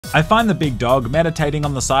I find the big dog meditating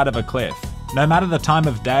on the side of a cliff. No matter the time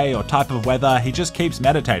of day or type of weather, he just keeps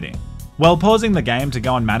meditating. While pausing the game to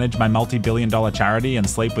go and manage my multi-billion-dollar charity and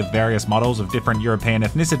sleep with various models of different European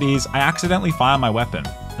ethnicities, I accidentally fire my weapon.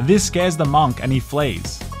 This scares the monk and he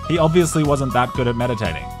flees. He obviously wasn't that good at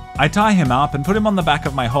meditating. I tie him up and put him on the back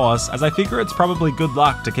of my horse, as I figure it's probably good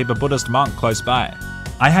luck to keep a Buddhist monk close by.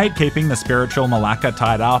 I hate keeping the spiritual Malacca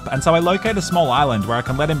tied up, and so I locate a small island where I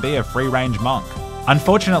can let him be a free-range monk.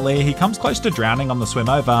 Unfortunately, he comes close to drowning on the swim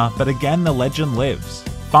over, but again the legend lives.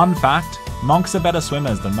 Fun fact, monks are better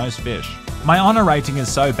swimmers than most fish. My honor rating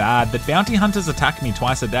is so bad that bounty hunters attack me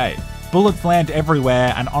twice a day. Bullets land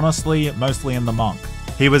everywhere, and honestly, mostly in the monk.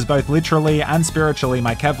 He was both literally and spiritually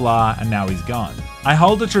my Kevlar, and now he's gone. I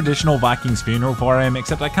hold a traditional Vikings funeral for him,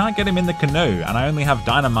 except I can't get him in the canoe, and I only have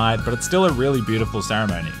dynamite, but it's still a really beautiful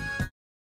ceremony.